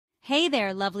Hey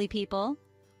there, lovely people.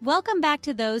 Welcome back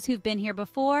to those who've been here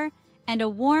before, and a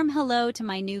warm hello to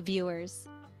my new viewers.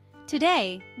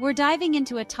 Today, we're diving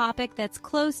into a topic that's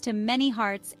close to many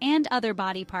hearts and other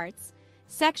body parts: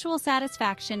 sexual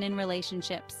satisfaction in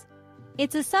relationships.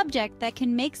 It's a subject that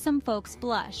can make some folks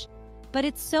blush, but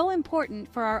it's so important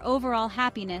for our overall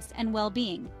happiness and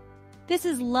well-being. This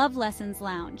is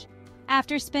Lovelessonslounge,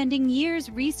 after spending years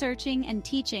researching and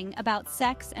teaching about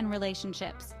sex and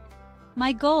relationships.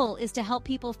 My goal is to help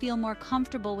people feel more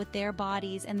comfortable with their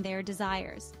bodies and their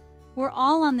desires. We're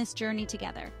all on this journey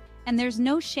together, and there's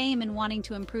no shame in wanting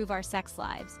to improve our sex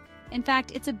lives. In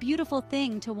fact, it's a beautiful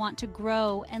thing to want to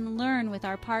grow and learn with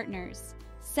our partners.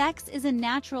 Sex is a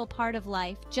natural part of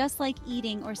life, just like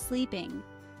eating or sleeping.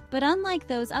 But unlike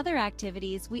those other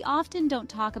activities, we often don't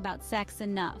talk about sex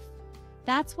enough.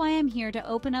 That's why I'm here to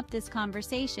open up this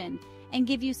conversation and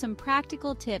give you some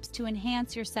practical tips to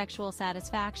enhance your sexual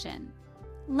satisfaction.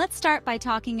 Let's start by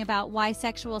talking about why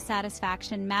sexual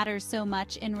satisfaction matters so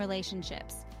much in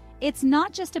relationships. It's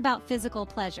not just about physical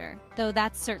pleasure, though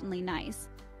that's certainly nice.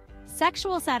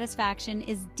 Sexual satisfaction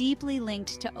is deeply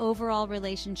linked to overall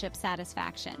relationship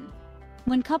satisfaction.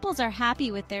 When couples are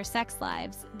happy with their sex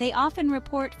lives, they often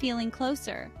report feeling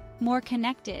closer, more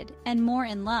connected, and more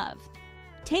in love.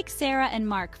 Take Sarah and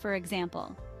Mark, for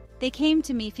example. They came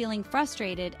to me feeling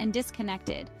frustrated and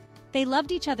disconnected. They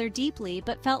loved each other deeply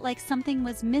but felt like something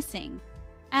was missing.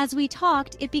 As we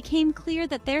talked, it became clear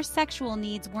that their sexual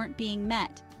needs weren't being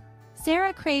met.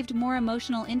 Sarah craved more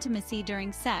emotional intimacy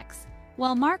during sex,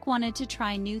 while Mark wanted to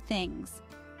try new things.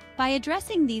 By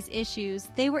addressing these issues,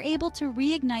 they were able to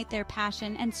reignite their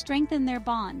passion and strengthen their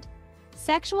bond.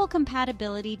 Sexual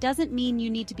compatibility doesn't mean you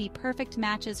need to be perfect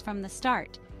matches from the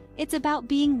start. It's about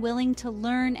being willing to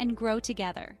learn and grow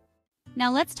together. Now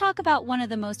let's talk about one of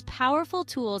the most powerful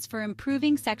tools for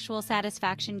improving sexual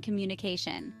satisfaction: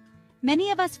 communication.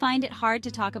 Many of us find it hard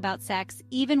to talk about sex,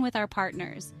 even with our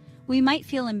partners. We might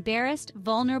feel embarrassed,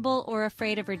 vulnerable, or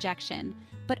afraid of rejection,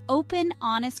 but open,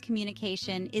 honest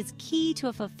communication is key to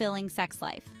a fulfilling sex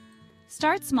life.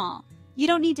 Start small. You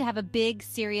don't need to have a big,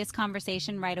 serious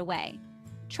conversation right away.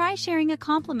 Try sharing a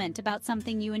compliment about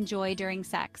something you enjoy during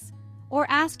sex, or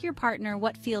ask your partner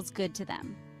what feels good to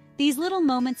them. These little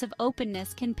moments of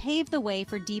openness can pave the way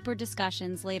for deeper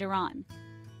discussions later on.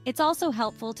 It's also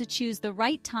helpful to choose the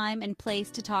right time and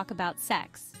place to talk about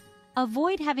sex.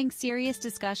 Avoid having serious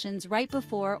discussions right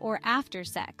before or after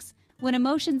sex, when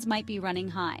emotions might be running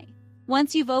high.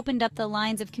 Once you've opened up the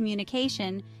lines of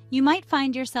communication, you might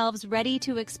find yourselves ready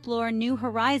to explore new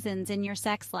horizons in your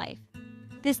sex life.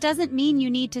 This doesn't mean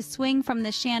you need to swing from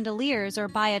the chandeliers or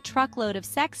buy a truckload of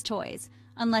sex toys,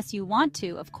 unless you want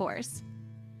to, of course.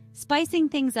 Spicing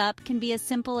things up can be as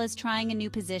simple as trying a new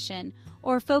position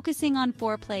or focusing on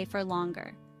foreplay for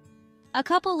longer. A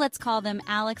couple, let's call them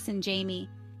Alex and Jamie,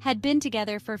 had been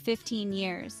together for 15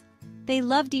 years. They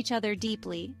loved each other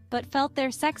deeply, but felt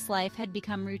their sex life had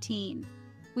become routine.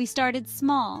 We started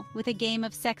small, with a game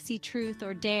of sexy truth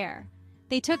or dare.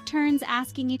 They took turns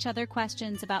asking each other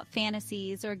questions about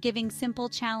fantasies or giving simple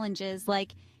challenges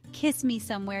like, "Kiss me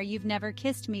somewhere you've never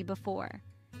kissed me before."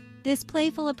 This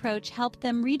playful approach helped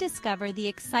them rediscover the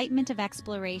excitement of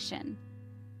exploration.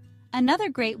 Another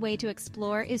great way to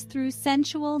explore is through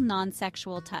sensual,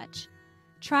 non-sexual touch.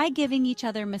 Try giving each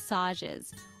other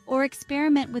massages, or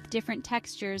experiment with different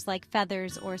textures like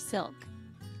feathers or silk.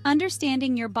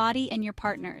 Understanding your body and your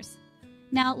partner's.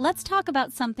 Now, let's talk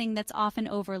about something that's often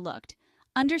overlooked: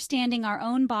 understanding our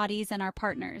own bodies and our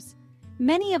partners.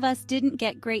 Many of us didn't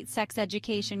get great sex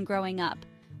education growing up.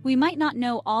 We might not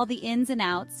know all the ins and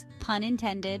outs, pun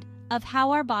intended, of how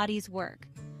our bodies work.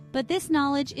 But this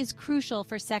knowledge is crucial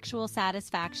for sexual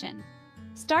satisfaction.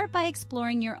 Start by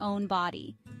exploring your own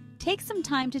body. Take some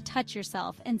time to touch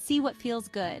yourself and see what feels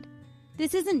good.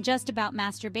 This isn't just about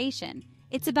masturbation.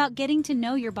 It's about getting to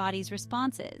know your body's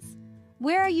responses.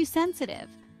 Where are you sensitive?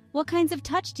 What kinds of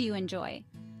touch do you enjoy?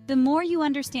 The more you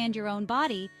understand your own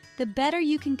body, the better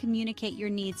you can communicate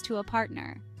your needs to a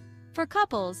partner. For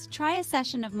couples, try a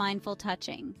session of mindful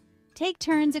touching. Take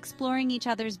turns exploring each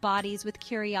other's bodies with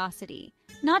curiosity,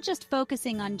 not just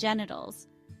focusing on genitals.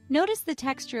 Notice the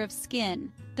texture of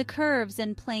skin, the curves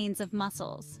and planes of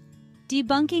muscles.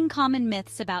 Debunking common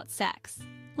myths about sex.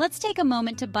 Let's take a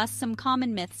moment to bust some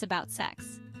common myths about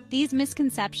sex. These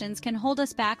misconceptions can hold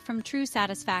us back from true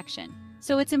satisfaction,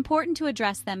 so it's important to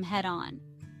address them head-on.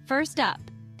 First up,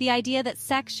 the idea that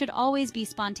sex should always be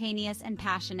spontaneous and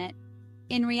passionate.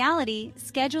 In reality,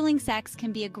 scheduling sex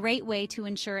can be a great way to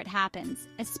ensure it happens,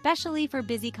 especially for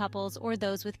busy couples or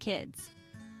those with kids.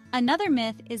 Another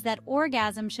myth is that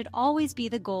orgasm should always be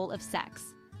the goal of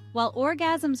sex. While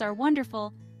orgasms are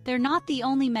wonderful, they're not the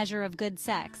only measure of good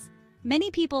sex.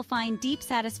 Many people find deep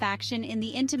satisfaction in the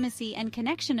intimacy and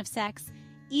connection of sex,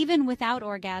 even without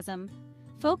orgasm.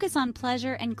 Focus on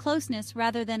pleasure and closeness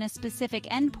rather than a specific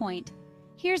endpoint.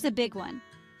 Here's a big one.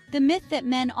 The myth that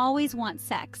men always want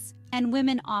sex, and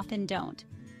women often don't.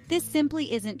 This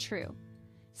simply isn't true.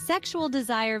 Sexual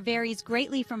desire varies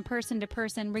greatly from person to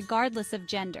person regardless of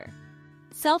gender.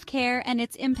 Self-care and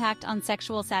its impact on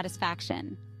sexual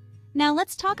satisfaction. Now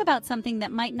let's talk about something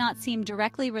that might not seem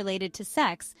directly related to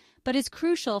sex, but is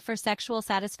crucial for sexual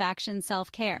satisfaction: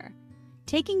 self-care.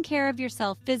 Taking care of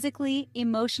yourself physically,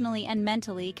 emotionally, and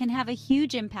mentally can have a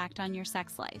huge impact on your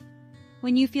sex life.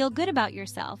 When you feel good about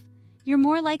yourself, you're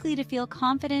more likely to feel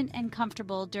confident and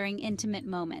comfortable during intimate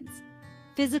moments.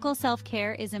 Physical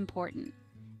self-care is important.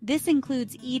 This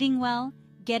includes eating well,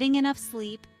 getting enough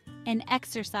sleep, and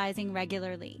exercising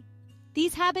regularly.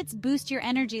 These habits boost your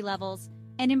energy levels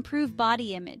and improve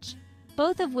body image,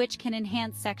 both of which can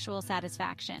enhance sexual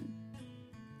satisfaction.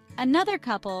 Another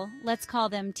couple, let's call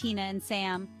them Tina and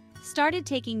Sam, started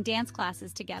taking dance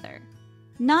classes together.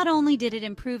 Not only did it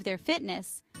improve their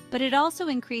fitness, but it also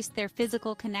increased their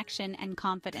physical connection and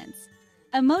confidence.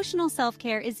 Emotional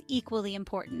self-care is equally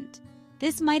important.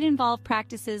 This might involve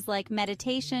practices like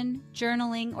meditation,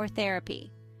 journaling, or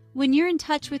therapy. When you're in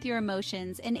touch with your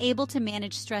emotions and able to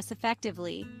manage stress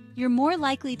effectively, you're more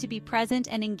likely to be present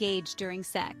and engaged during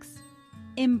sex.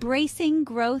 Embracing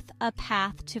growth, a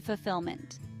path to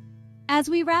fulfillment. As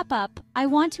we wrap up, I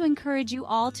want to encourage you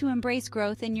all to embrace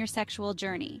growth in your sexual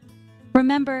journey.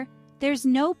 Remember, there's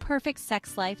no perfect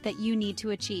sex life that you need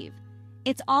to achieve.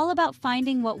 It's all about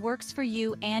finding what works for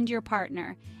you and your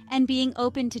partner, and being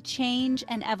open to change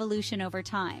and evolution over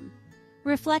time.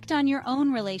 Reflect on your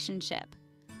own relationship.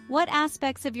 What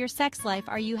aspects of your sex life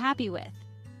are you happy with?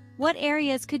 What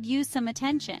areas could use some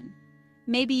attention?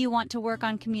 Maybe you want to work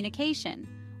on communication,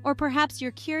 or perhaps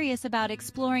you're curious about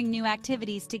exploring new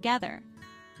activities together.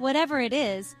 Whatever it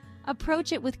is,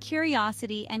 approach it with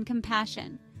curiosity and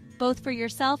compassion, both for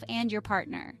yourself and your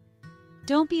partner.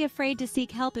 Don't be afraid to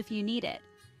seek help if you need it.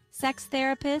 Sex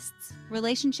therapists,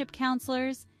 relationship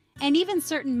counselors, and even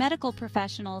certain medical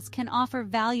professionals can offer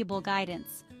valuable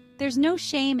guidance. There's no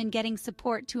shame in getting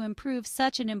support to improve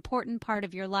such an important part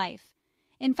of your life.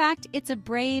 In fact, it's a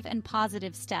brave and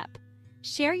positive step.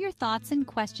 Share your thoughts and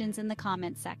questions in the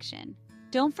comments section.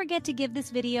 Don't forget to give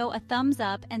this video a thumbs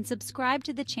up and subscribe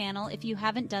to the channel if you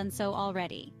haven't done so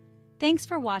already. Thanks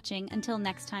for watching. Until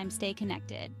next time, stay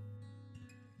connected.